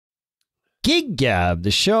Gig Gab, the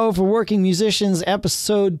show for working musicians,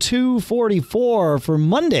 episode 244 for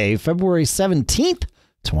Monday, February 17th,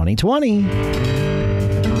 2020.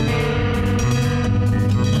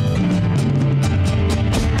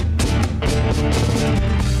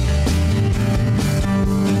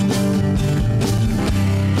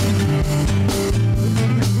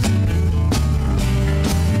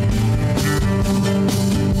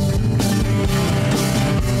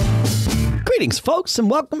 Greetings, folks, and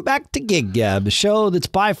welcome back to Gig Gab, the show that's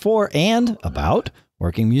by, for, and about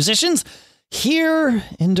working musicians here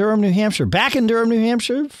in Durham, New Hampshire. Back in Durham, New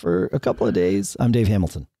Hampshire for a couple of days. I'm Dave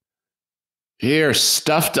Hamilton. Here,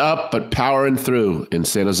 stuffed up, but powering through in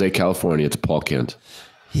San Jose, California. It's Paul Kent.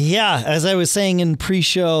 Yeah, as I was saying in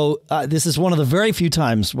pre-show, this is one of the very few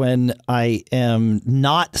times when I am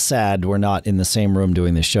not sad we're not in the same room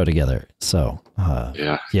doing this show together. So,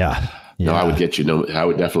 yeah. No, I would get you. No, I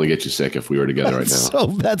would definitely get you sick if we were together right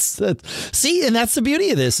now. So see, and that's the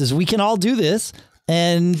beauty of this is we can all do this,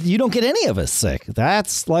 and you don't get any of us sick.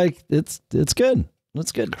 That's like it's good.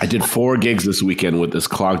 That's good. I did 4 gigs this weekend with this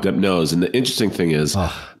clogged up nose, and the interesting thing is,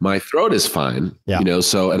 my throat is fine. Yeah.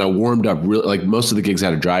 So and I warmed up really like most of the gigs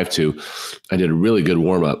I had to drive to. I did a really good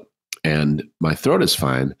warm up, and my throat is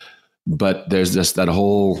fine, but there's just that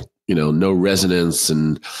whole no resonance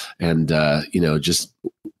and just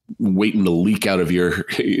waiting to leak out of your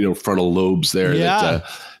frontal lobes there that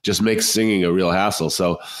just makes singing a real hassle.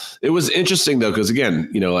 So it was interesting though, because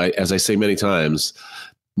again, as I say many times,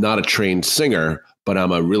 not a trained singer, but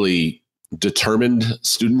I'm a really determined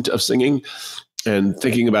student of singing and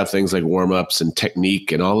thinking about things like warm-ups and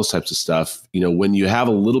technique and all those types of stuff. When you have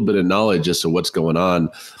a little bit of knowledge as to what's going on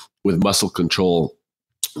with muscle control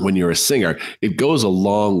when you're a singer, it goes a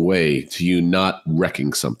long way to you not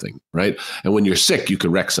wrecking something, right? And when you're sick, you can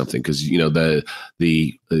wreck something because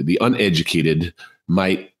the uneducated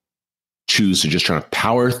might choose to just try to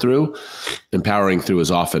power through, and powering through is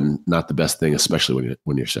often not the best thing, especially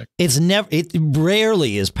when you're sick. It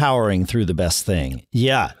rarely is powering through the best thing.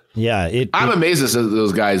 Yeah. I'm amazed at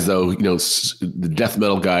those guys, though. The death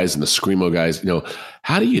metal guys and the screamo guys.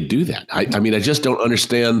 How do you do that? I mean, I just don't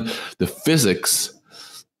understand the physics.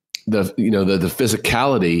 The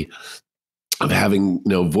physicality of having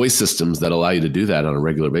voice systems that allow you to do that on a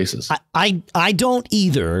regular basis. I don't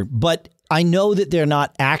either, but I know that they're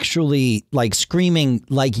not actually like screaming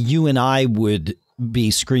like you and I would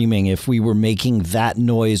be screaming if we were making that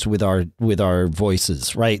noise with our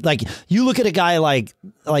voices, right? Like you look at a guy like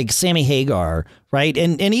Sammy Hagar, right?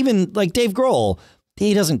 And even like Dave Grohl,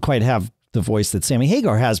 he doesn't quite have the voice that Sammy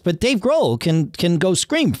Hagar has, but Dave Grohl can go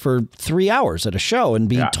scream for 3 hours at a show and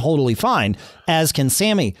be totally fine, as can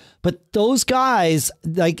Sammy. But those guys,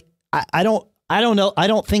 like, I don't know. I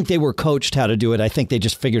don't think they were coached how to do it. I think they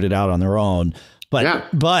just figured it out on their own.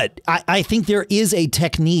 But I think there is a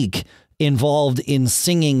technique involved in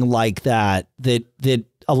singing like that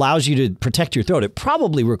allows you to protect your throat. It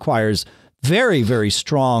probably requires very, very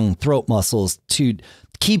strong throat muscles to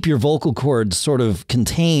keep your vocal cords sort of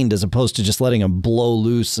contained as opposed to just letting them blow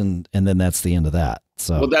loose and then that's the end of that.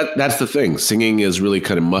 So that's the thing. Singing is really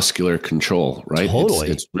kind of muscular control, right?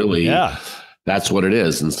 Totally. It's really, that's what it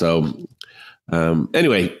is. And so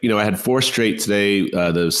anyway, I had 4 straight today.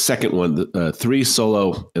 The second one, 3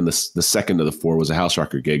 solo, and the second of the 4 was a house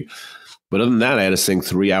rocker gig. But other than that, I had to sing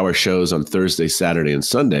 3-hour shows on Thursday, Saturday, and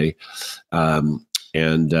Sunday.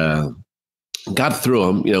 Got through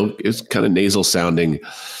them. It was kind of nasal sounding,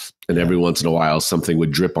 and every once in a while something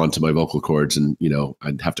would drip onto my vocal cords, and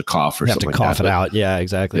I'd have to cough or something. Have to cough it out. Yeah,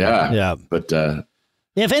 exactly. Yeah. But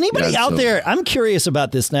if anybody out there, I'm curious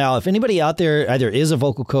about this now. If anybody out there either is a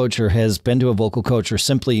vocal coach or has been to a vocal coach or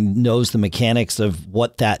simply knows the mechanics of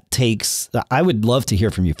what that takes, I would love to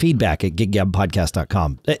hear from you. Feedback at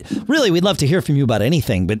giggabpodcast.com. Really, we'd love to hear from you about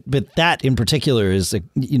anything, but that in particular is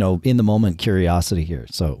in the moment curiosity here.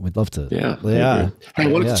 So we'd love to. Yeah. Hey, I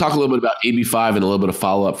wanted to talk a little bit about AB5 and a little bit of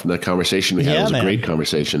follow up from that conversation we had. It was a great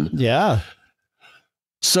conversation. Yeah.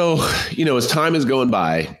 So, as time is going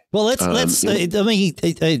by. Well, let's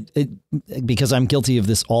because I'm guilty of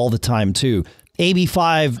this all the time, too.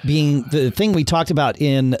 AB5 being the thing we talked about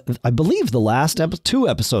in, I believe, the last 2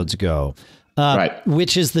 episodes ago, right,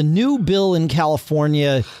 which is the new bill in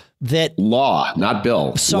California that law, not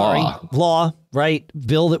bill. Sorry, law, right?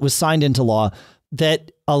 Bill that was signed into law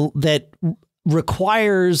that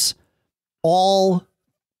requires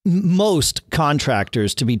most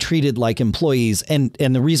contractors to be treated like employees. And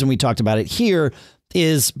the reason we talked about it here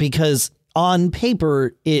is because on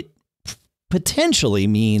paper, it potentially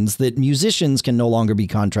means that musicians can no longer be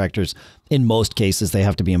contractors. In most cases, they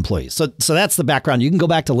have to be employees. So that's the background. You can go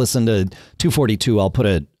back to listen to 242. I'll put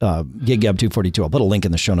a Gig Gab 242. I'll put a link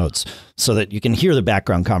in the show notes so that you can hear the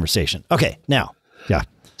background conversation. Okay, now, yeah.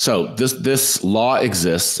 So this law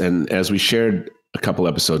exists, and as we shared a couple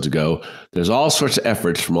episodes ago, there's all sorts of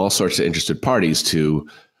efforts from all sorts of interested parties to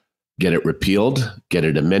get it repealed, get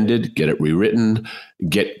it amended, get it rewritten,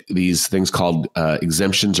 get these things called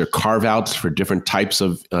exemptions or carve-outs for different types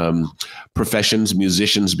of professions,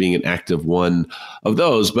 musicians being an active one of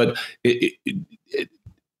those. But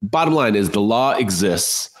bottom line is the law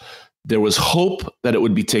exists. There was hope that it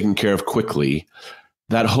would be taken care of quickly.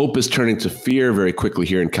 That hope is turning to fear very quickly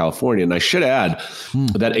here in California. And I should add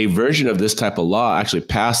that a version of this type of law actually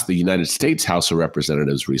passed the United States House of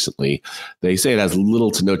Representatives recently. They say it has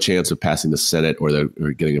little to no chance of passing the Senate or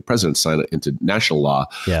getting a president sign it into national law,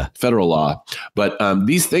 federal law. But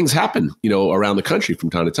these things happen, around the country from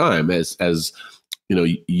time to time as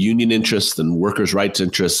union interests and workers' rights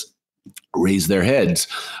interests raise their heads.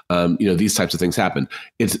 These types of things happen.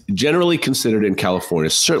 It's generally considered in California,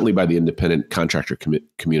 certainly by the independent contractor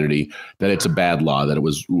community, that it's a bad law, that it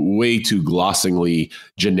was way too glossingly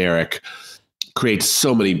generic, creates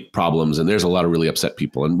so many problems. And there's a lot of really upset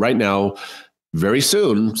people. And right now, very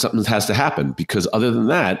soon, something has to happen, because other than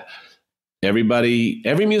that, every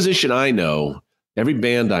musician I know, every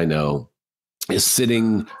band I know is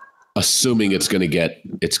sitting assuming it's going to get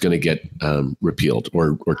repealed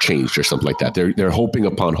or changed or something like that. They're hoping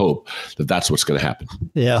upon hope that that's what's going to happen.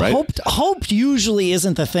 Yeah, right? Hope usually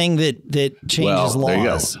isn't the thing that changes laws. There you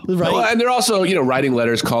go. Right? Well, and they're also writing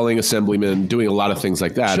letters, calling assemblymen, doing a lot of things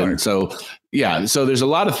like that. Sure. And so so there's a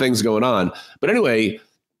lot of things going on. But anyway,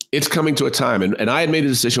 it's coming to a time, and I had made a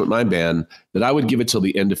decision with my band that I would give it till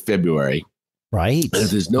the end of February. Right. And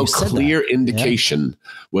if there's no clear indication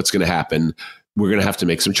what's going to happen, we're going to have to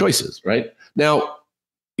make some choices, right? Now,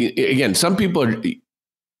 again,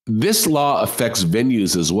 this law affects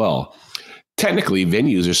venues as well. Technically,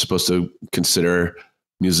 venues are supposed to consider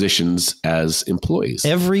musicians as employees.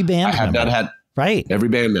 Every band member. Every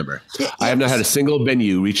band member. I have not had a single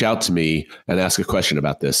venue reach out to me and ask a question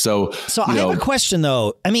about this. So I have a question,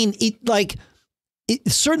 though. I mean,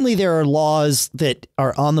 certainly there are laws that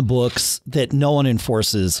are on the books that no one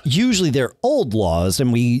enforces. Usually they're old laws,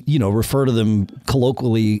 and we, refer to them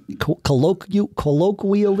colloquially,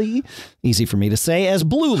 easy for me to say, as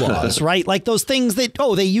blue laws, right? Like those things that,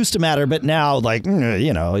 they used to matter, but now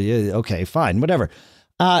okay, fine, whatever.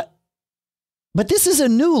 But this is a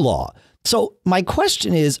new law. So my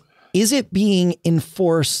question is it being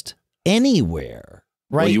enforced anywhere?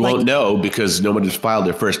 Right. Well, you won't know because no one has filed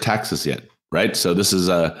their first taxes yet. Right. So this is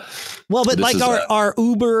our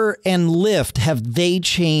Uber and Lyft, have they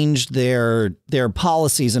changed their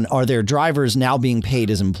policies, and are their drivers now being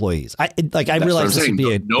paid as employees? I realize this would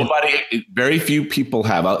be very few people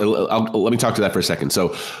have. Let me talk to that for a second.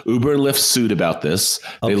 So Uber and Lyft sued about this.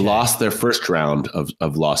 Okay. They lost their first round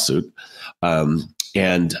of lawsuit. But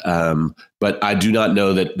I do not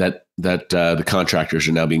know that the contractors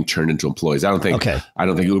are now being turned into employees. I don't think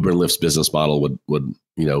Uber and Lyft's business model would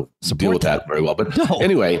deal with that very well. But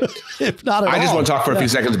anyway, if not I just want to talk for a few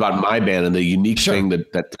seconds about my band and the unique thing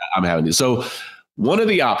that I'm having. So one of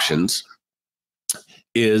the options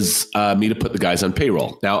is me to put the guys on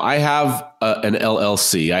payroll. Now I have an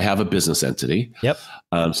LLC. I have a business entity. Yep.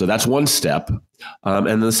 So that's one step. And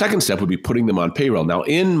then the second step would be putting them on payroll. Now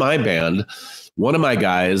in my band, one of my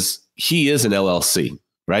guys, he is an LLC,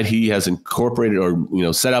 right? He has incorporated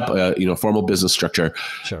or, set up a, formal business structure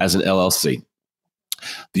as an LLC.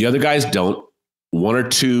 The other guys don't. One or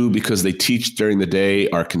two, because they teach during the day,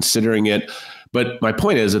 are considering it. But my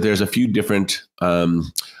point is that there's a few different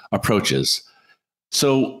approaches.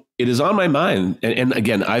 So it is on my mind. And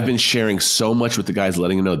again, I've been sharing so much with the guys,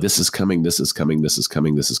 letting them know this is coming, this is coming, this is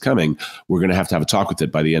coming, this is coming. We're going to have a talk with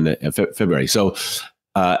it by the end of February. So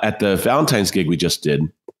at the Valentine's gig we just did,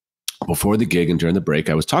 before the gig and during the break,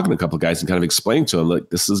 I was talking to a couple of guys and kind of explaining to them, like,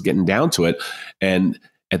 this is getting down to it. And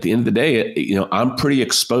at the end of the day, I'm pretty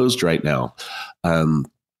exposed right now.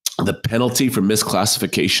 The penalty for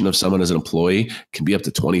misclassification of someone as an employee can be up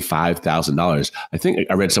to $25,000. I think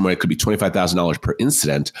I read somewhere it could be $25,000 per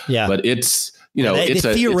incident. Yeah, but it's it's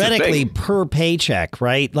theoretically per paycheck,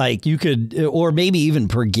 right? Like you could, or maybe even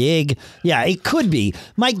per gig. Yeah, it could be.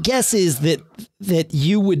 My guess is that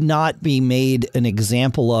you would not be made an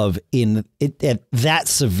example of at that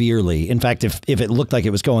severely. In fact, if it looked like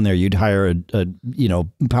it was going there, you'd hire a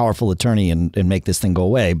powerful attorney and make this thing go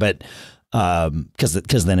away. But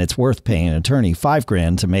because then it's worth paying an attorney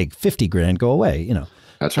 $5,000 to make $50,000 go away.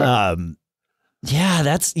 That's right.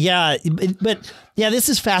 Yeah, but this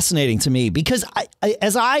is fascinating to me because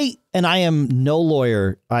I am no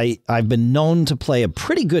lawyer. I've been known to play a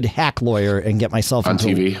pretty good hack lawyer and get myself on into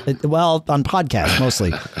TV. Well, on podcasts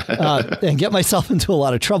mostly, and get myself into a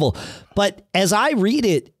lot of trouble. But as I read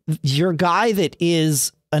it, your guy that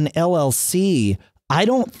is an LLC, I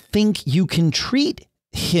don't think you can treat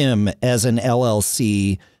him as an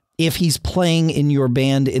LLC if he's playing in your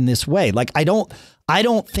band in this way. Like, I don't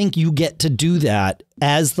think you get to do that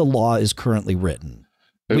as the law is currently written.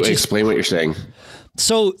 Explain what you're saying.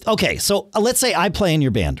 So, okay. So let's say I play in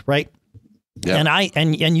your band, right? Yeah.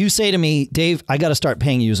 And you say to me, Dave, I got to start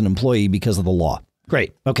paying you as an employee because of the law.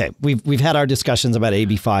 Great. Okay. We've had our discussions about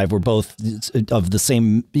AB5. We're both of the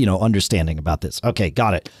same, understanding about this. Okay.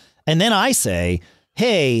 Got it. And then I say,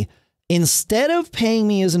 hey, instead of paying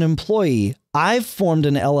me as an employee, I've formed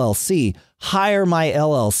an LLC. Hire my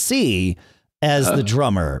LLC as the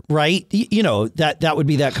drummer, right? That would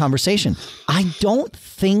be that conversation. I don't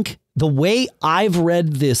think the way I've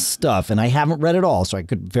read this stuff, and I haven't read it all, so I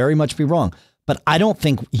could very much be wrong, but I don't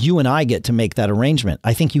think you and I get to make that arrangement.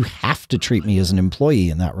 I think you have to treat me as an employee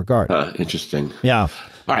in that regard. Interesting. Yeah.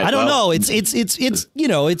 All right, I don't know.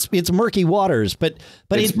 It's murky waters, but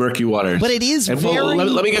it's murky waters. But it is very.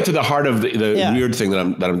 Let me get to the heart of the weird thing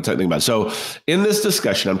that I'm thinking about. So in this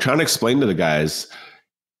discussion, I'm trying to explain to the guys,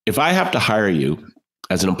 if I have to hire you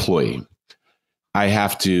as an employee, I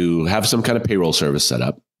have to have some kind of payroll service set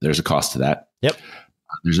up. There's a cost to that. Yep.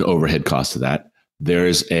 There's an overhead cost to that.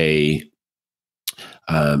 There's there's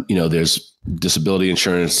disability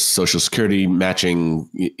insurance, Social Security matching,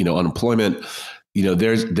 unemployment.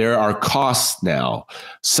 There are costs now.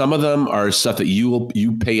 Some of them are stuff that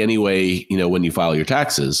you pay anyway, when you file your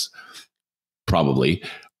taxes, probably.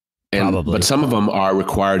 But some of them are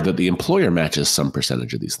required that the employer matches some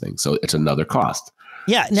percentage of these things. So it's another cost.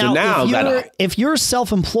 Yeah. Now, if you're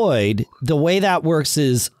self-employed, the way that works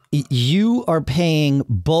is you are paying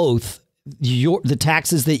both the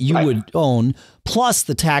taxes that you would own plus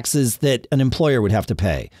the taxes that an employer would have to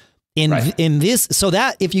pay. In this, so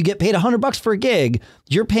that if you get paid $100 for a gig,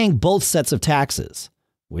 you're paying both sets of taxes.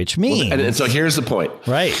 Which means, and so here's the point.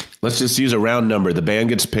 Right. Let's just use a round number. The band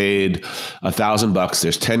gets paid $1,000.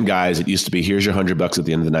 There's 10 guys. It used to be, here's your $100 at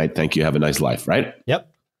the end of the night. Thank you. Have a nice life. Right. Yep.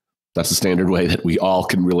 That's the standard way that we all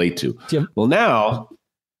can relate to. Yep. Well, now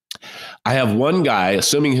I have one guy,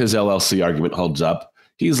 assuming his LLC argument holds up.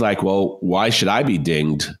 He's like, well, why should I be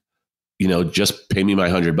dinged? Just pay me my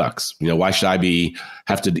 $100. Why should I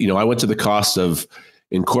have to, I went to the cost of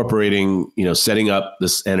incorporating, setting up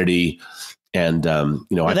this entity. And,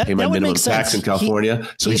 I pay my minimum tax in California.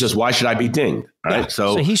 So he says, why should I be dinged? All right.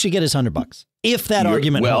 So he should get his $100 if that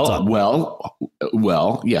argument holds up.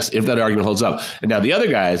 Well, yes, if that argument holds up. And now the other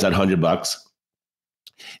guy is at $100.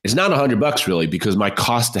 It's not $100 really, because my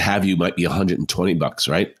cost to have you might be $120,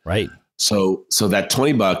 right? Right. So that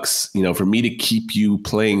 $20, for me to keep you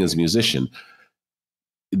playing as a musician,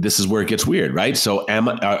 this is where it gets weird, right? So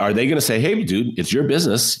are they going to say, hey, dude, it's your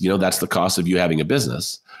business. That's the cost of you having a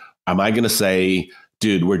business. Am I going to say,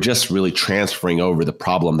 dude, we're just really transferring over the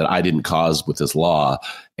problem that I didn't cause with this law.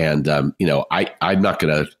 And, I'm not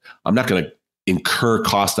going to incur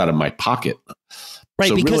cost out of my pocket. Right.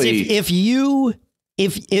 So because really,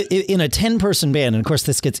 if in a 10-person band, and of course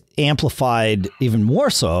this gets amplified even more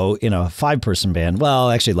so in a 5-person band. Well,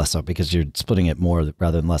 actually less so because you're splitting it more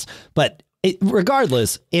rather than less. But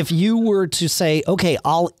regardless, if you were to say, okay,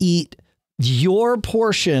 I'll eat your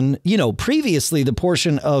portion, previously the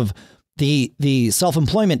portion of the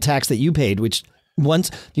self-employment tax that you paid, which once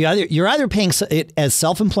you're either paying it as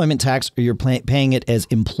self-employment tax or you're paying it as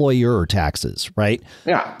employer taxes, right?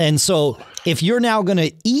 Yeah. And so if you're now going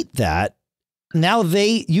to eat that, now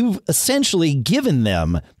you've essentially given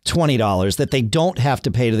them $20 that they don't have to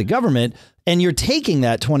pay to the government, and you're taking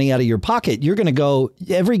that 20 out of your pocket. You're going to go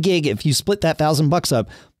every gig. If you split that $1,000 up,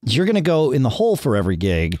 you're going to go in the hole for every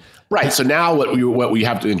gig. Right. So now what we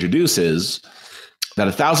have to introduce is that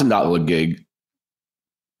 $1,000 gig,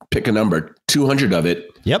 pick a number, 200 of it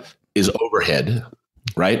is overhead,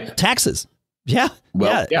 right? Taxes. Yeah.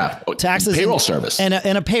 Well, yeah. Taxes. Payroll service. And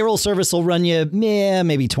a payroll service will run you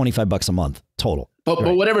maybe $25 a month total.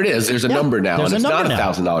 But whatever it is, there's a number now, and it's not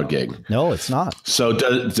 $1,000 gig. No, it's not. So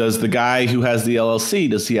does the guy who has the LLC,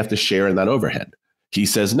 does he have to share in that overhead? He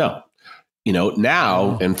says no.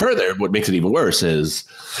 Now, and further, what makes it even worse is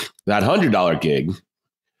that $100 gig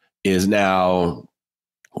is now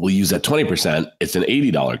we'll use that 20%. It's an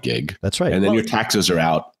 $80 gig. That's right. And then your taxes are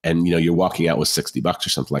out and, you're walking out with $60 or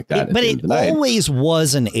something like that. But it always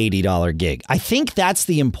was an $80 gig. I think that's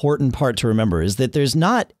the important part to remember, is that there's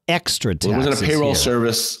not extra taxes. Well, it wasn't a payroll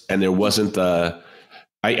service, and there wasn't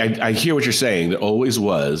I hear what you're saying. There always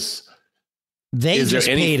was. Is there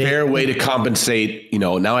any fair way to compensate?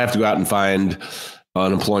 Now I have to go out and find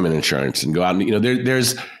unemployment insurance and go out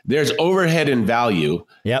and, there's overhead and value.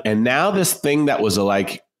 Yep. And now this thing that was we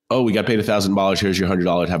got paid $1,000. Here's your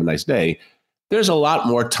 $100. Have a nice day. There's a lot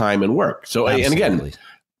more time and work. So, Absolutely. And again,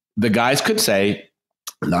 the guys could say,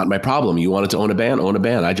 not my problem. You wanted to own a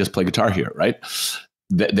band, I just play guitar here. Right.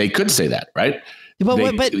 They could say that. Right.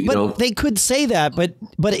 But they could say that, but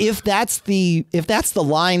if that's the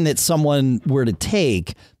line that someone were to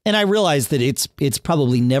take, and I realize that it's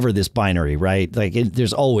probably never this binary, right? Like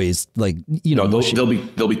there's always there'll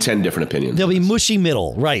be 10 different opinions. There'll be mushy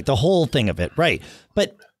middle, right? The whole thing of it, right?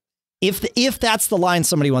 But if that's the line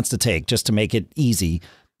somebody wants to take, just to make it easy,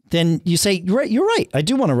 then you say, you're right. I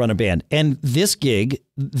do want to run a band. And this gig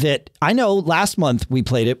that I know last month we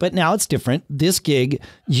played it, but now it's different. This gig,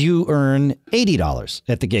 you earn $80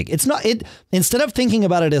 at the gig. It's not instead of thinking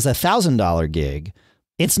about it as $1,000 gig,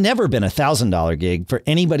 it's never been $1,000 gig for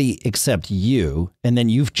anybody except you. And then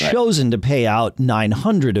you've chosen to pay out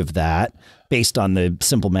 900 of that based on the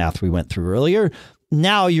simple math we went through earlier.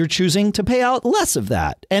 Now you're choosing to pay out less of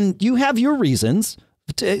that. And you have your reasons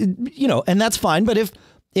to, and that's fine. But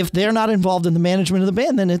if they're not involved in the management of the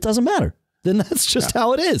band, then it doesn't matter. Then that's just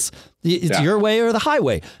how it is. It's your way or the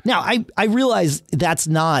highway. Now, I realize that's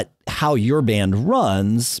not how your band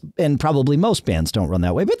runs, and probably most bands don't run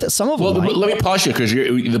that way, but some of them might. Let me pause you, because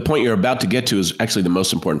the point you're about to get to is actually the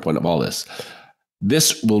most important point of all this.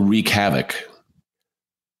 This will wreak havoc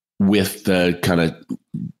with the kind of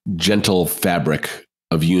gentle fabric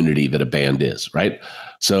of unity that a band is, right?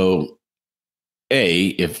 So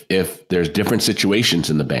if there's different situations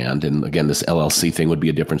in the band, and again, this LLC thing would be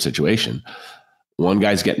a different situation. One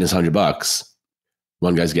guy's getting his $100,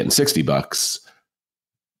 one guy's getting $60.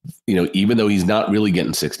 Even though he's not really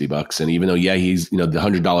getting $60, and even though he's the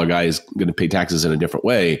 $100 guy is going to pay taxes in a different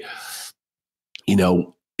way.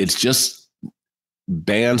 It's just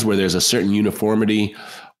bands where there's a certain uniformity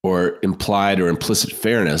or implied or implicit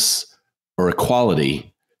fairness or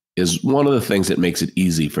equality is one of the things that makes it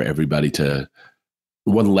easy for everybody to.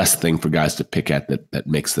 One less thing for guys to pick at that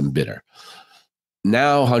makes them bitter.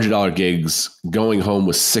 Now, $100 gigs, going home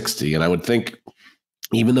with 60. And I would think,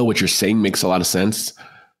 even though what you're saying makes a lot of sense,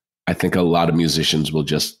 I think a lot of musicians will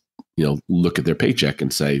just, look at their paycheck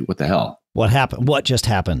and say, what the hell? What happened? What just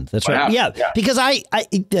happened? That's right. Happened? Yeah. Because I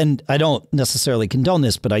don't necessarily condone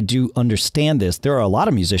this, but I do understand this. There are a lot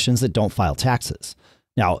of musicians that don't file taxes.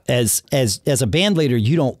 Now, as a band leader,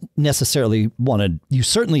 you don't necessarily you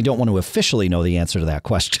certainly don't want to officially know the answer to that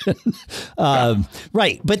question.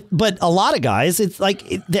 Right. But a lot of guys, it's like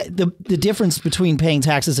the difference between paying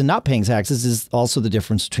taxes and not paying taxes is also the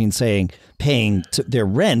difference between paying their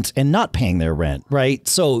rent and not paying their rent. Right.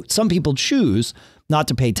 So some people choose not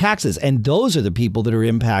to pay taxes, and those are the people that are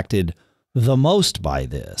impacted the most by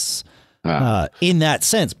this. In that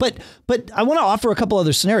sense. But I want to offer a couple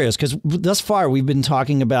other scenarios, because thus far we've been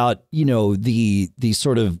talking about, the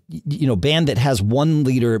sort of, band that has one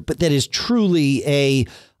leader, but that is truly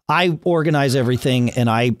I organize everything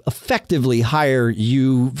and I effectively hire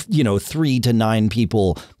you, 3 to 9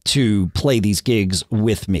 people to play these gigs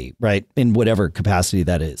with me, right? In whatever capacity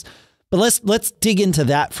that is. But let's dig into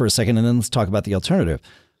that for a second, and then let's talk about the alternative.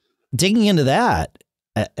 Digging into that,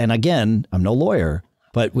 and again, I'm no lawyer,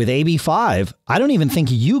 but with AB5, I don't even think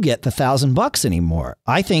you get the $1,000 anymore.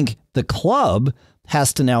 I think the club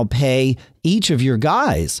has to now pay each of your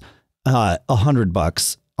guys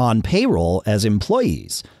 $100 on payroll as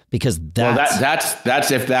employees, because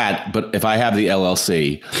that's if that. But if I have the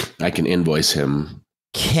LLC, I can invoice him.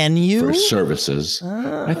 Can you for services?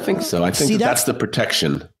 I think so. I think that's the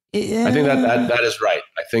protection. I think that is right.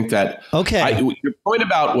 I think that. Okay. Your point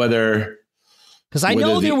about whether. Because I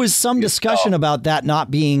know there was some discussion about that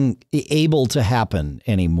not being able to happen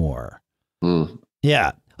anymore.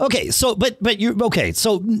 Yeah. Okay. So, but you're okay.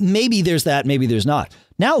 So maybe there's that. Maybe there's not.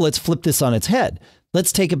 Now let's flip this on its head.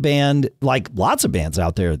 Let's take a band, like lots of bands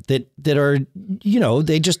out there that are,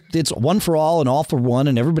 it's one for all and all for one,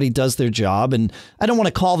 and everybody does their job. And I don't want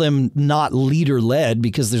to call them not leader led,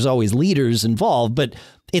 because there's always leaders involved, but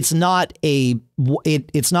it's not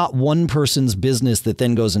it's not one person's business that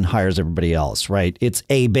then goes and hires everybody else, right? It's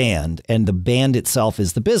a band, and the band itself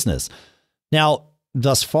is the business. Now,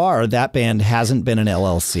 thus far, that band hasn't been an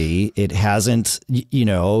LLC. It hasn't,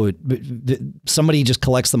 somebody just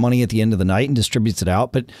collects the money at the end of the night and distributes it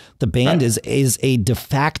out. But the band is a de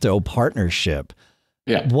facto partnership.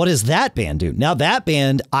 Yeah. What does that band do? Now, that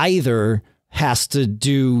band either has to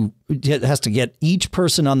get each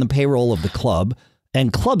person on the payroll of the club,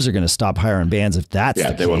 and clubs are going to stop hiring bands if that's the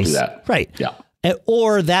case. They won't do that. Right. Yeah.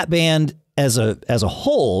 Or that band as a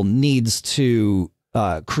whole needs to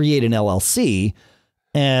create an LLC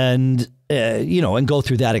and go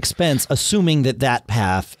through that expense, assuming that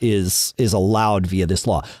path is allowed via this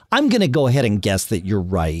law. I'm going to go ahead and guess that you're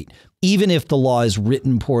right. Even if the law is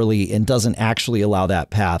written poorly and doesn't actually allow that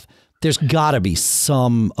path, there's got to be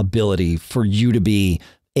some ability for you to be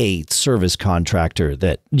a service contractor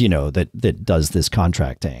that does this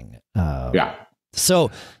contracting. So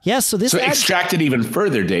extract it even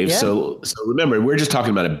further, Dave. Yeah. So remember, we're just talking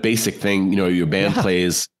about a basic thing. Your band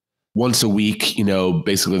plays once a week,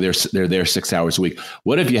 basically they're there 6 hours a week.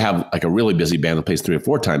 What if you have like a really busy band that plays 3 or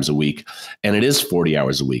 4 times a week and it is 40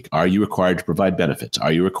 hours a week? Are you required to provide benefits?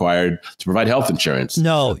 Are you required to provide health insurance?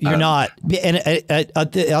 No, you're not. And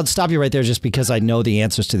I'll stop you right there just because I know the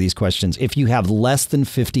answers to these questions. If you have less than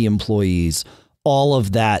 50 employees, all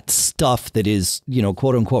of that stuff that is,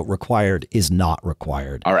 quote unquote required is not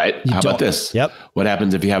required. All right. How about this? Yep. What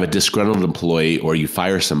happens if you have a disgruntled employee or you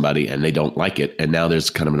fire somebody and they don't like it? And now there's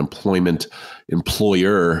kind of an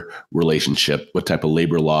employer relationship. What type of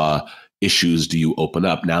labor law issues do you open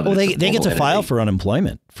up now? That they get to file for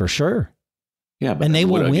unemployment for sure. Yeah, and they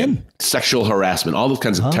will win. Sexual harassment, all those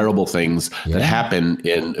kinds of terrible things that happen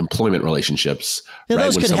in employment relationships. Yeah, right?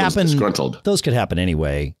 Those when could happen. Disgruntled. Those could happen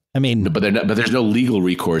anyway. I mean, but there's no legal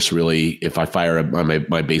recourse really. If I fire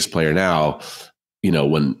my bass player now,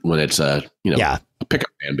 when it's a pickup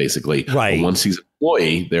band basically, right? But once he's an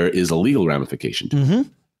employee, there is a legal ramification. Mm-hmm.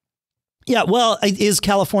 Yeah. Well, is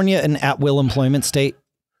California an at-will employment state?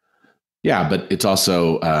 Yeah, but it's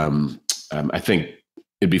also I think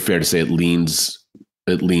it'd be fair to say it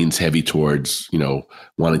leans heavy towards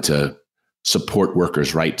wanting to support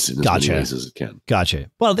workers' rights in as many ways as it can.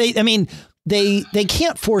 Gotcha. Well, they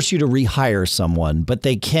can't force you to rehire someone, but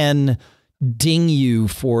they can ding you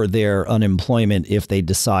for their unemployment if they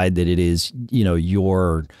decide that it is,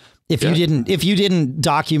 if you didn't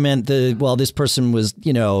document this person was,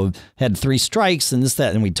 had 3 strikes and this,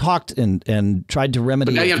 that, and we talked and tried to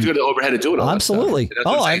remedy. But now you have to go to overhead to do it all. Absolutely.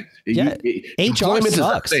 HR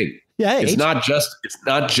sucks. Yeah. It's not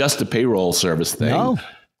just a payroll service thing. No.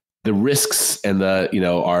 The risks and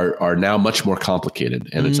are now much more complicated,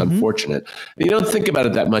 and it's unfortunate. And you don't think about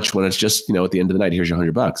it that much when it's just, at the end of the night, here's your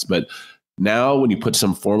 $100. But now when you put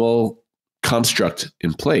some formal construct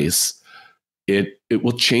in place, it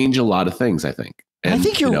will change a lot of things, I think. And, I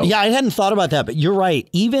think I hadn't thought about that, but you're right.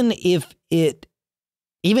 Even if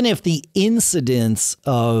the incidence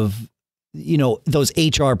of, those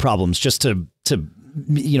HR problems, just to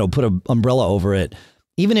put an umbrella over it,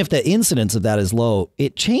 even if the incidence of that is low,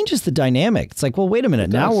 it changes the dynamic. It's like, well, wait a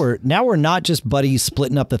minute. Now we're not just buddies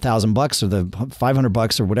splitting up the $1,000 or the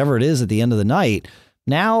 $500 or whatever it is at the end of the night.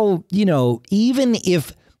 Now, even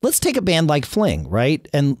if, let's take a band like Fling, right?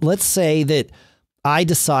 And let's say that I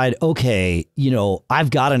decide, okay,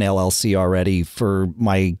 I've got an LLC already for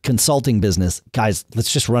my consulting business. Guys,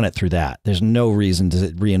 let's just run it through that. There's no reason to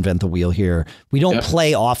reinvent the wheel here. We don't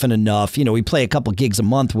play often enough. We play a couple gigs a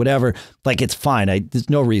month, whatever. Like, it's fine. There's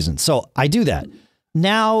no reason. So I do that.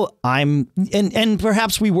 Now and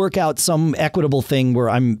perhaps we work out some equitable thing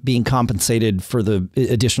where I'm being compensated for the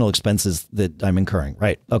additional expenses that I'm incurring.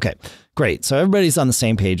 Right. Okay, great. So everybody's on the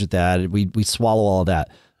same page with that. We swallow all of that.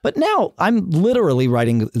 But now I'm literally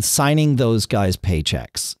signing those guys'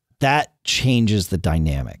 paychecks. That changes the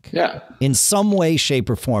dynamic. Yeah. In some way, shape,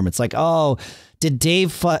 or form. It's like, oh, did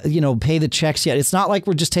Dave, pay the checks yet? It's not like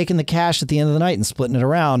we're just taking the cash at the end of the night and splitting it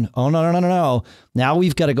around. Oh, no. Now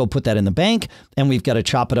we've got to go put that in the bank, and we've got to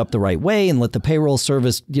chop it up the right way and let the payroll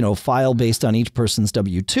service, file based on each person's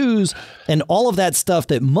W-2s and all of that stuff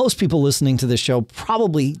that most people listening to this show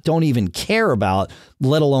probably don't even care about,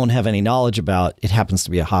 let alone have any knowledge about. It happens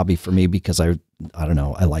to be a hobby for me because I don't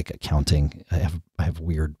know. I like accounting. I have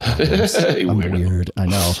weird problems. I'm weird. I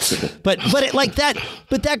know. But it like that.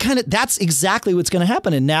 But that's exactly what's going to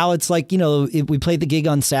happen. And now it's like, if we played the gig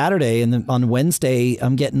on Saturday and then on Wednesday,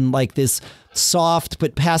 I'm getting like this soft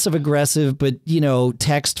but passive aggressive, but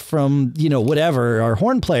text from whatever our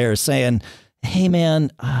horn player saying, hey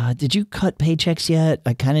man, did you cut paychecks yet?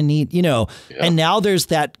 I kind of need, And now there's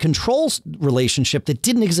that control relationship that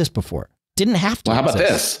didn't exist before. Didn't have to. Well, how about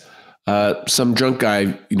this? Some drunk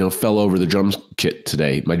guy, fell over the drum kit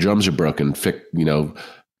today. My drums are broken.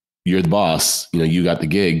 you're the boss. You know, you got the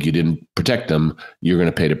gig. You didn't protect them. You're going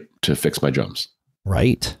to pay to fix my drums.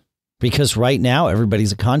 Right. Because right now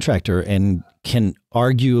everybody's a contractor and can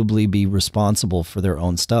arguably be responsible for their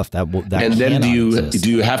own stuff. That and then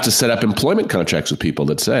do you have to set up employment contracts with people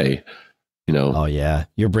that say, you know, oh yeah,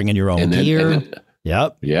 you're bringing your own gear.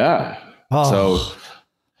 Yep. Yeah. Oh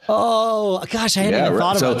gosh, I hadn't even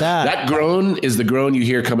thought about that. That groan is the groan you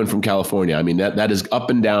hear coming from California. I mean, that is up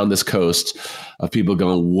and down this coast of people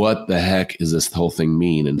going, what the heck is this whole thing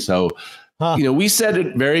mean? And so, you know, we said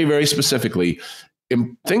it very, very specifically.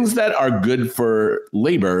 Things that are good for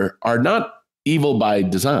labor are not evil by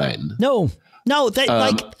design. No,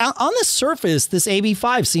 like on the surface, this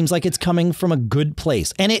AB5 seems like it's coming from a good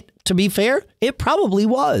place. And to be fair, it probably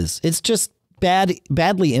was. It's just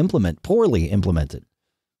poorly implemented.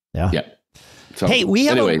 Yeah. So, hey, we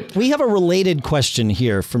have a related question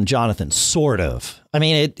here from Jonathan, sort of. I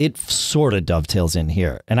mean, it sort of dovetails in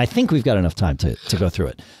here. And I think we've got enough time to go through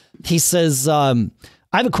it. He says, I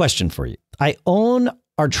have a question for you. I own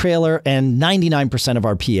our trailer and 99% of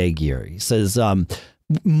our PA gear. He says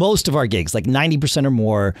most of our gigs, like 90% or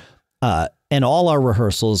more, and all our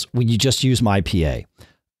rehearsals, you just use my PA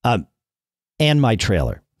and my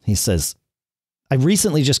trailer. He says, I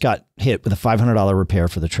recently just got hit with a $500 repair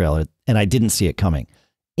for the trailer, and I didn't see it coming.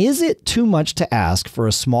 Is it too much to ask for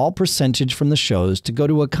a small percentage from the shows to go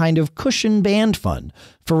to a kind of cushion band fund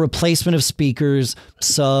for replacement of speakers,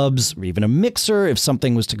 subs, or even a mixer if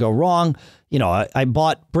something was to go wrong? You know, I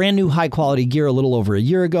bought brand new high quality gear a little over a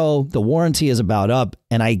year ago. The warranty is about up,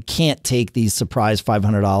 and I can't take these surprise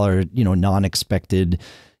 $500, non-expected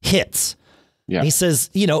hits. Yeah. He says,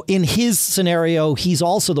 in his scenario, he's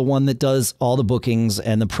also the one that does all the bookings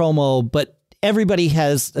and the promo, but everybody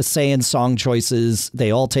has a say in song choices.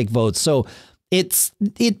 They all take votes. So it's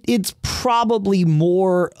probably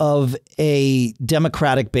more of a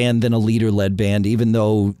democratic band than a leader-led band, even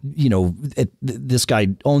though, this guy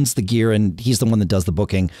owns the gear and he's the one that does the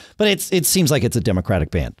booking. But it seems like it's a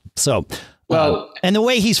democratic band. So, and the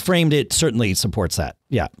way he's framed it certainly supports that.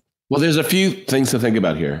 Yeah. Well, there's a few things to think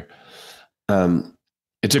about here.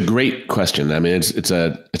 It's a great question. I mean, it's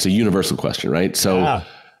a universal question, right? So,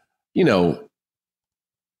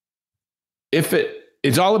 if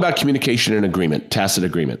it's all about communication and agreement, tacit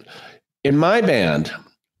agreement. In my band,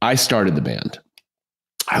 I started the band.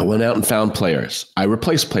 I went out and found players. I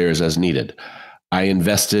replaced players as needed. I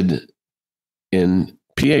invested in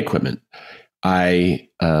PA equipment. I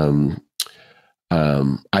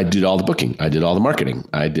did all the booking. I did all the marketing.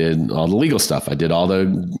 I did all the legal stuff. I did all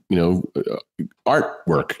the,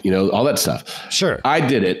 artwork, all that stuff. Sure. I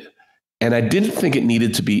did it. And I didn't think it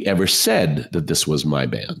needed to be ever said that this was my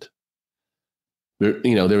band. There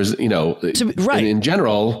was, right. In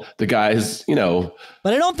general, the guys, But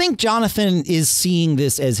I don't think Jonathan is seeing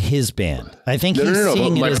this as his band. I think he's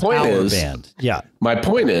seeing it as our band. Yeah. My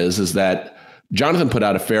point is that Jonathan put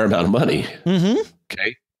out a fair amount of money. Mm-hmm.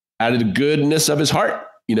 Okay. Out of the goodness of his heart,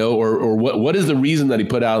 or what is the reason that he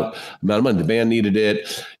put out amount of money? The band needed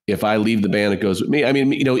it. If I leave the band, it goes with me. I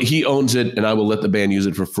mean, he owns it and I will let the band use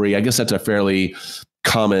it for free. I guess that's a fairly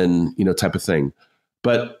common, type of thing.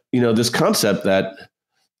 But, this concept that,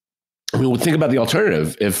 we'll think about the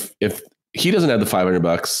alternative. If he doesn't have the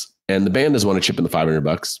 $500 and the band doesn't want to chip in the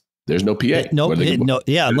 $500, there's no PA.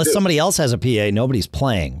 Unless somebody else has a PA, nobody's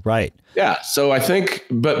playing. Right. Yeah. So I think,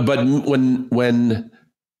 but when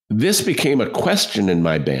this became a question in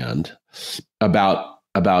my band about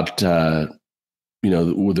the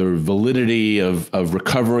validity of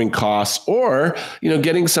recovering costs or,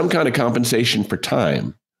 getting some kind of compensation for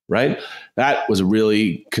time, right? That was a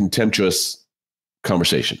really contemptuous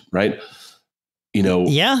conversation, right?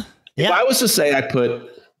 Yeah. If I was to say I put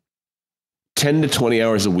 10 to 20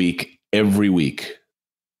 hours a week every week,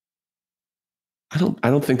 I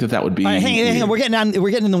don't think that would be. All right, hang on. We're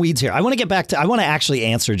getting in the weeds here. I want to actually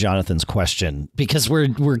answer Jonathan's question because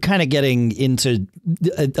we're kind of getting into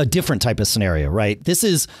a different type of scenario, right? This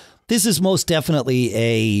is most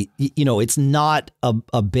definitely it's not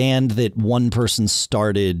a band that one person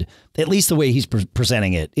started, at least the way he's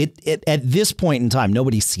presenting it. It at this point in time,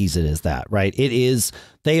 nobody sees it as that, right?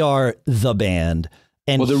 They are the band.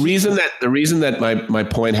 And the reason that my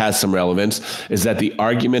point has some relevance is that the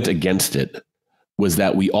argument against it was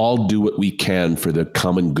that we all do what we can for the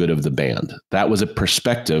common good of the band. That was a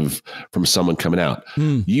perspective from someone coming out.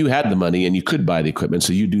 You had the money and you could buy the equipment,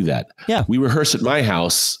 so you do that. Yeah. We rehearse at my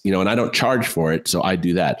house, and I don't charge for it, so I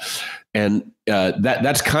do that.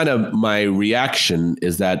 that's kind of my reaction,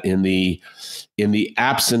 is that in the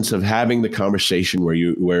absence of having the conversation where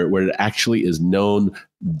it actually is known,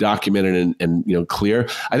 documented, and clear,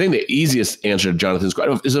 I think the easiest answer to Jonathan's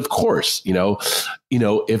question is, of course,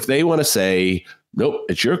 if they want to say, nope,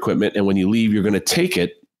 it's your equipment, and when you leave, you're going to take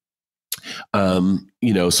it,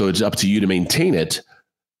 so it's up to you to maintain it.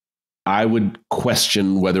 I would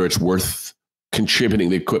question whether it's worth contributing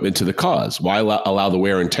the equipment to the cause. Why allow the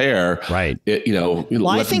wear and tear? Right.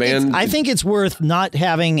 I think it's worth not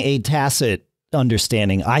having a tacit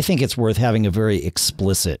understanding. I think it's worth having a very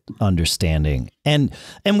explicit understanding. And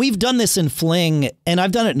we've done this in Fling, and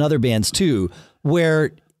I've done it in other bands too,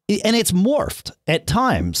 and it's morphed at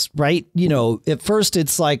times, right? At first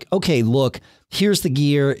it's like, okay, look, here's the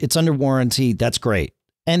gear. It's under warranty. That's great.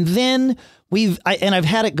 And then I've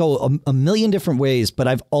had it go a million different ways, but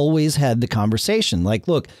I've always had the conversation. Like,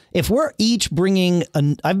 look, if we're each bringing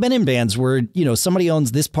I've been in bands where, somebody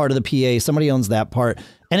owns this part of the PA, somebody owns that part,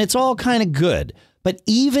 and it's all kind of good. But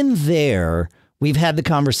even there, we've had the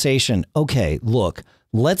conversation. Okay, look,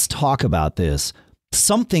 let's talk about this.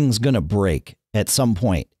 Something's going to break at some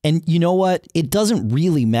point. And you know what? It doesn't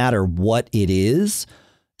really matter what it is.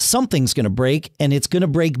 Something's going to break, and it's going to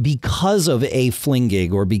break because of a Fling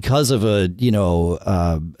gig, or because of when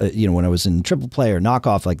I was in Triple Play or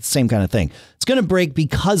Knockoff, like the same kind of thing. It's going to break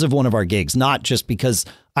because of one of our gigs, not just because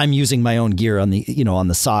I'm using my own gear on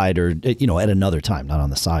the side, or, at another time, not on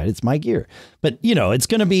the side. It's my gear, but it's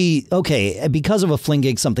going to be okay because of a Fling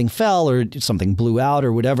gig. Something fell or something blew out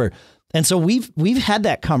or whatever. And so we've had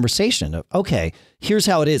that conversation of, okay, here's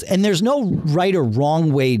how it is. And there's no right or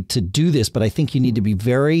wrong way to do this, but I think you need to be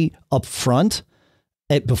very upfront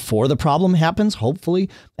before the problem happens, hopefully,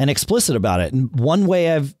 and explicit about it. And one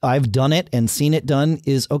way I've done it and seen it done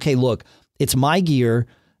is, okay, look, it's my gear,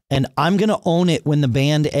 and I'm going to own it when the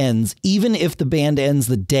band ends, even if the band ends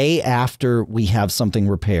the day after we have something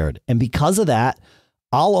repaired. And because of that,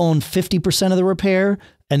 I'll own 50% of the repair,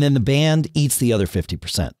 and then the band eats the other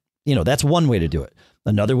 50%. That's one way to do it.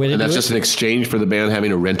 Another way to do it. And that's just an exchange for the band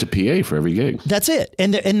having to rent a PA for every gig. That's it.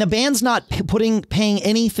 And the band's not paying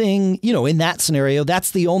anything, in that scenario.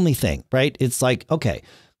 That's the only thing, right? It's like, okay.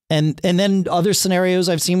 And then other scenarios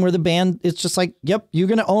I've seen where the band, it's just like, yep, you're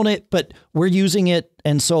going to own it, but we're using it.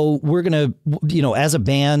 And so we're going to, as a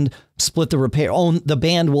band, split the repair. The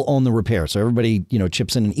band will own the repair. So everybody,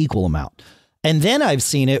 chips in an equal amount. And then I've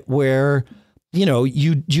seen it where,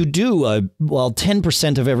 you do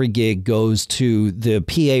 10% of every gig goes to the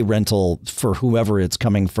PA rental for whoever it's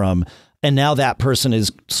coming from. And now that person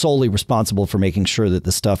is solely responsible for making sure that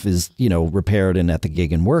the stuff is, repaired and at the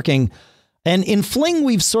gig and working. And in Fling,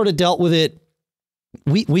 we've sort of dealt with it.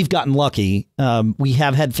 We've gotten lucky. We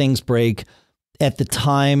have had things break. At the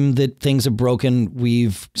time that things have broken,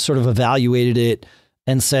 we've sort of evaluated it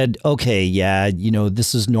and said, okay, yeah,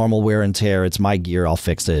 this is normal wear and tear. It's my gear. I'll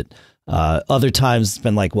fix it. Other times it's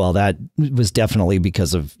been like, well, that was definitely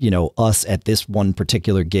because of, us at this one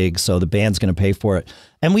particular gig. So the band's going to pay for it.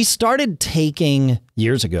 And we started taking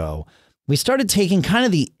years ago, kind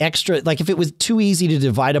of the extra, like if it was too easy to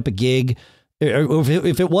divide up a gig, or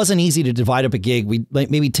if it wasn't easy to divide up a gig, we'd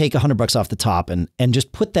maybe take $100 off the top and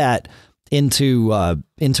just put that into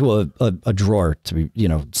a drawer to be,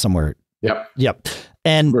 somewhere. Yep.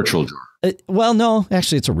 And virtual drawer. Well, no,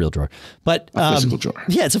 actually, it's a real drawer, but a physical drawer.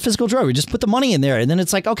 Yeah, it's a physical drawer. We just put the money in there, and then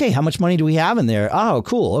it's like, okay, how much money do we have in there? Oh,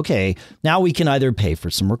 cool. Okay, now we can either pay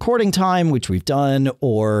for some recording time, which we've done,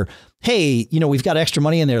 or hey, we've got extra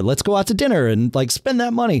money in there. Let's go out to dinner and spend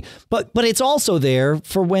that money. But it's also there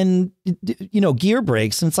for when gear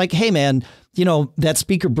breaks, and it's like, hey, man, that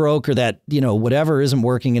speaker broke, or that whatever isn't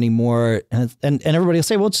working anymore, and everybody will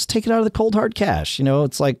say, well, just take it out of the cold hard cash.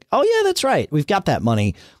 It's like, oh yeah, that's right, we've got that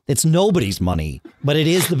money. It's nobody's money, but it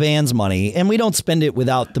is the band's money, and we don't spend it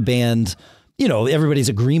without the band, everybody's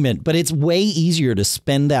agreement. But it's way easier to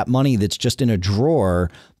spend that money that's just in a drawer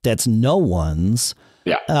that's no one's.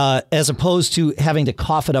 Yeah. As opposed to having to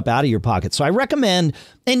cough it up out of your pocket. So I recommend,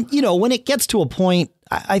 and when it gets to a point,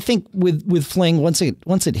 I think with Fling, once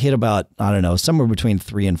it hit about, I don't know, somewhere between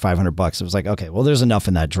 $300 and $500, it was like, okay, well, there's enough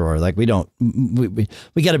in that drawer. Like we got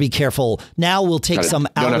to be careful. Now we'll take some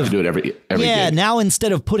out. Don't have to do it every gig. Now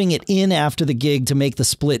instead of putting it in after the gig to make the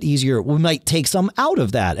split easier, we might take some out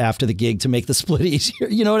of that after the gig to make the split easier.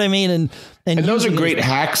 You know what I mean? And those are great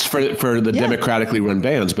hacks for the democratically run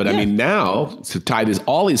bands. But I mean, now to tie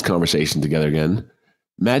all these conversations together again,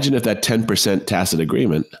 imagine if that 10% tacit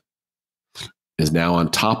agreement is now on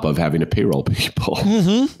top of having to payroll people,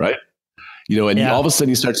 right? All of a sudden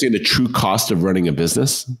you start seeing the true cost of running a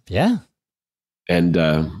business. Yeah. And,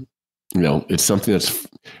 it's something that's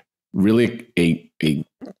really a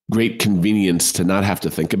great convenience to not have to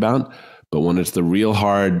think about. But when it's the real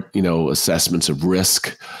hard, assessments of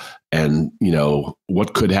risk and,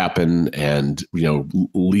 what could happen and,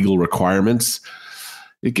 legal requirements,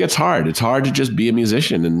 it gets hard. It's hard to just be a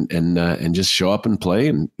musician and just show up and play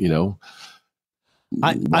and,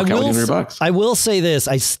 I will say this.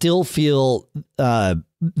 I still feel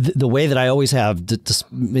the way that I always have,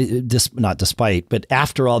 not despite, but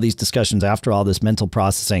after all these discussions, after all this mental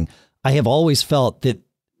processing, I have always felt that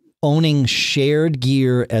owning shared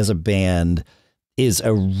gear as a band is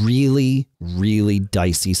a really, really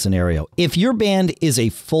dicey scenario. If your band is a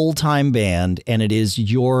full-time band and it is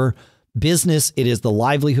your business, it is the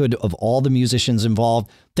livelihood of all the musicians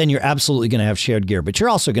involved, then you're absolutely going to have shared gear. But you're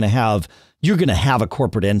also going to have a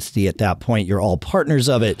corporate entity at that point. You're all partners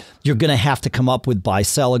of it. You're going to have to come up with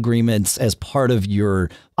buy-sell agreements as part of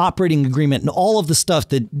your operating agreement and all of the stuff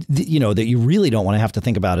that you really don't want to have to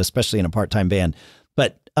think about, especially in a part-time band.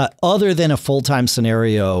 But other than a full-time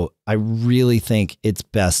scenario, I really think it's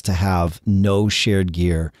best to have no shared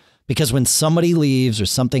gear, because when somebody leaves or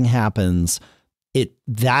something happens,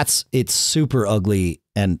 it's super ugly.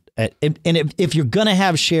 And if you're going to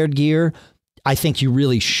have shared gear, I think you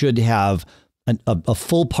really should have a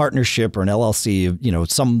full partnership or an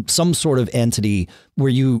LLC, some sort of entity where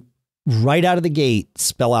you right out of the gate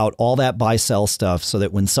spell out all that buy sell stuff, so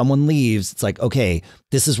that when someone leaves, it's like, okay,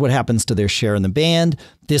 this is what happens to their share in the band.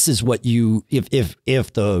 This is what if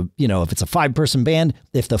it's a 5-person band,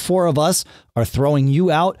 if the 4 of us are throwing you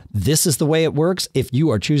out, this is the way it works. If you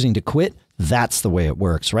are choosing to quit, that's the way it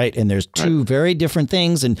works, right? And there's two very different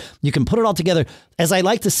things, and you can put it all together. As I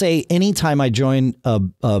like to say, anytime I join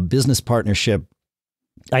a business partnership,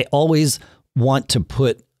 I always want to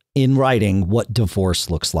put in writing what divorce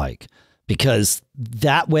looks like, because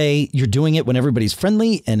that way you're doing it when everybody's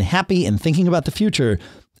friendly and happy and thinking about the future.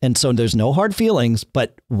 And so there's no hard feelings,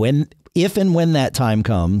 but if and when that time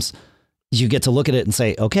comes, you get to look at it and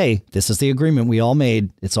say, okay, this is the agreement we all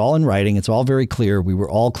made. It's all in writing. It's all very clear. We were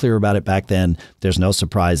all clear about it back then. There's no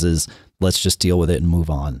surprises. Let's just deal with it and move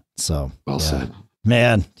on. So well said,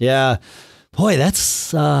 man. Yeah, boy,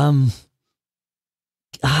 that's, gosh,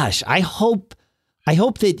 I hope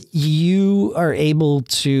that you are able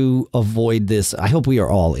to avoid this. I hope we are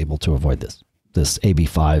all able to avoid this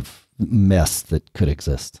AB5 mess that could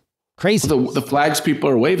exist. Crazy. The flags people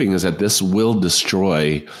are waving is that this will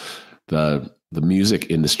destroy the music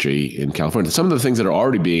industry in California. Some of the things that are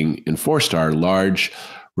already being enforced are large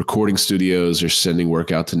recording studios are sending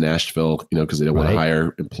work out to Nashville, because they don't want to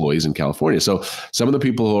hire employees in California. So some of the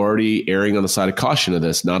people who are already erring on the side of caution of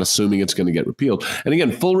this, not assuming it's going to get repealed. And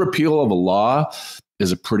again, full repeal of a law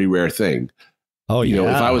is a pretty rare thing. Oh, yeah.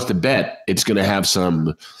 If I was to bet, it's going to have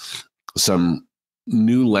some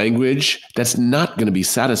new language that's not going to be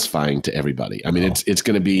satisfying to everybody. I mean, it's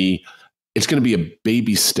going to be a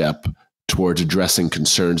baby step towards addressing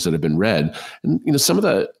concerns that have been read. And, some of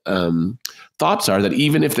the thoughts are that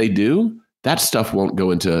even if they do, that stuff won't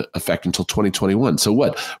go into effect until 2021. So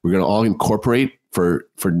what? We're going to all incorporate for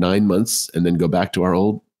 9 months and then go back to our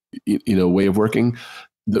old, way of working.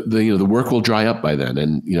 The work will dry up by then,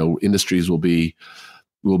 and, industries will be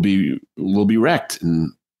wrecked.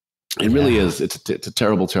 And it really is. It's a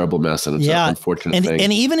terrible, terrible mess. And it's an unfortunate thing.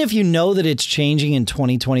 And even if you know that it's changing in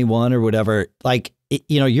 2021 or whatever,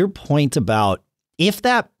 your point about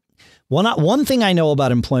one thing I know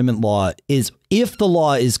about employment law is if the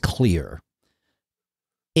law is clear,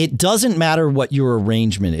 it doesn't matter what your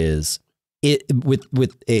arrangement is.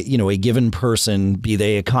 With a given person, be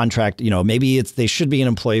they a contract, maybe they should be an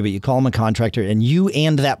employee, but you call them a contractor, and you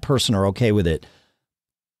and that person are okay with it.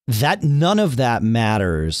 That none of that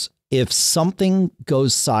matters if something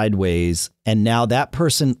goes sideways, and now that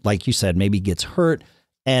person, like you said, maybe gets hurt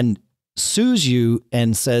and sues you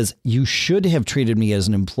and says, you should have treated me as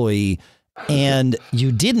an employee and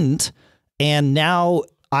you didn't. And now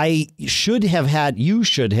you should have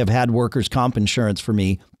had workers' comp insurance for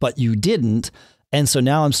me, but you didn't. And so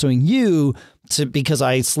now I'm suing you because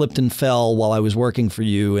I slipped and fell while I was working for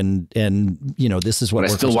you, and this is what.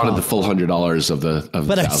 But I still wanted the full $100 of the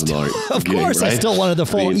 $1,000. Of course, right? I still wanted the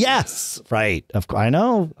full. Yes, right. Of course, I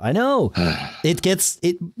know.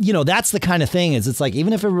 That's the kind of thing. It's like,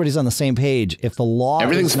 even if everybody's on the same page, if the law,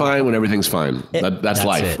 everything's fine when everything's fine. That's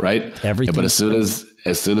life, right? Everything. But as soon as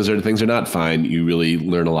things are not fine, you really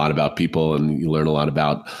learn a lot about people, and you learn a lot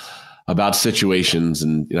about situations.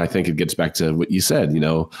 And I think it gets back to what you said.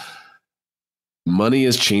 Money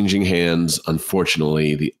is changing hands.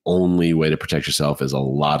 Unfortunately, the only way to protect yourself is a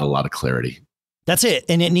lot of clarity. That's it.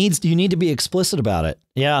 And you need to be explicit about it.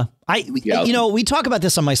 Yeah. We talk about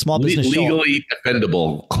this on my small business show. Legally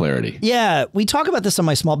defendable clarity. Yeah. We talk about this on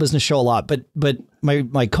my small business show a lot, but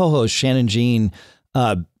my co-host Shannon Jean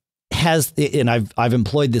has, and I've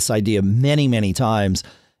employed this idea many, many times.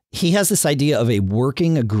 He has this idea of a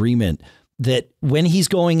working agreement that when he's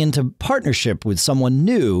going into partnership with someone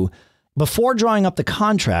new, before drawing up the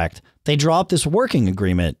contract, they draw up this working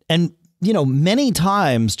agreement. And many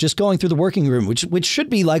times just going through the working agreement, which should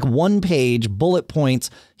be like 1 page, bullet points.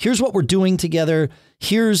 Here's what we're doing together.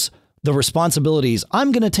 Here's the responsibilities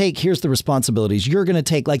I'm going to take. Here's the responsibilities you're going to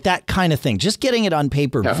take, like that kind of thing. Just getting it on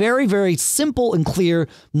paper. Yeah. Very, very simple and clear.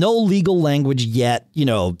 No legal language yet.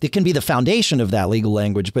 It can be the foundation of that legal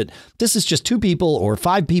language, but this is just 2 people or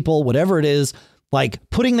 5 people, whatever it is. Like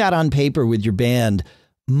putting that on paper with your band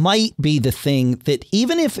might be the thing that,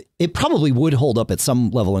 even if it probably would hold up at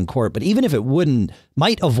some level in court, but even if it wouldn't,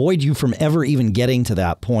 might avoid you from ever even getting to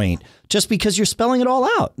that point, just because you're spelling it all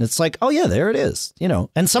out. And it's like, oh yeah, there it is.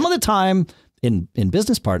 And some of the time in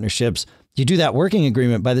business partnerships, you do that working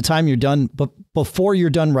agreement. By the time you're done, but before you're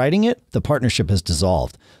done writing it, the partnership has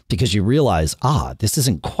dissolved because you realize, this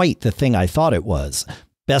isn't quite the thing I thought it was.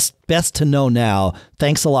 Best to know now.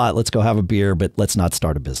 Thanks a lot. Let's go have a beer, but let's not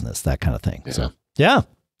start a business, that kind of thing. Yeah. So yeah.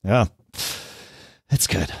 It's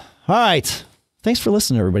good. All right. Thanks for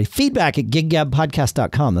listening, everybody. Feedback at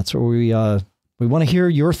giggabpodcast.com. That's where we want to hear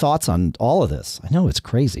your thoughts on all of this. I know it's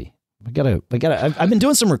crazy. I've been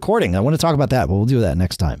doing some recording. I want to talk about that, but we'll do that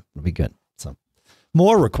next time. It'll be good. So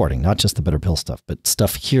more recording, not just the Bitter Pill stuff, but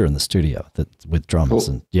stuff here in the studio with drums. Cool.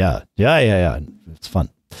 And yeah. It's fun.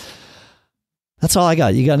 That's all I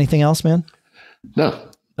got. You got anything else, man? No.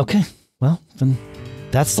 Okay. Well, then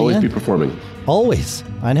that's the Always end. Be performing. Always.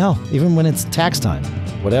 I know. Even when it's tax time.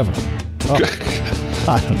 Whatever. I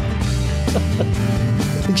don't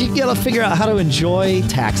know. You got to figure out how to enjoy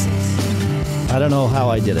taxes. I don't know how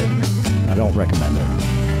I did it. I don't recommend it.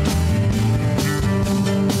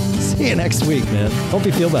 See you next week, man. Hope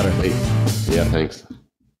you feel better. Yeah, thanks.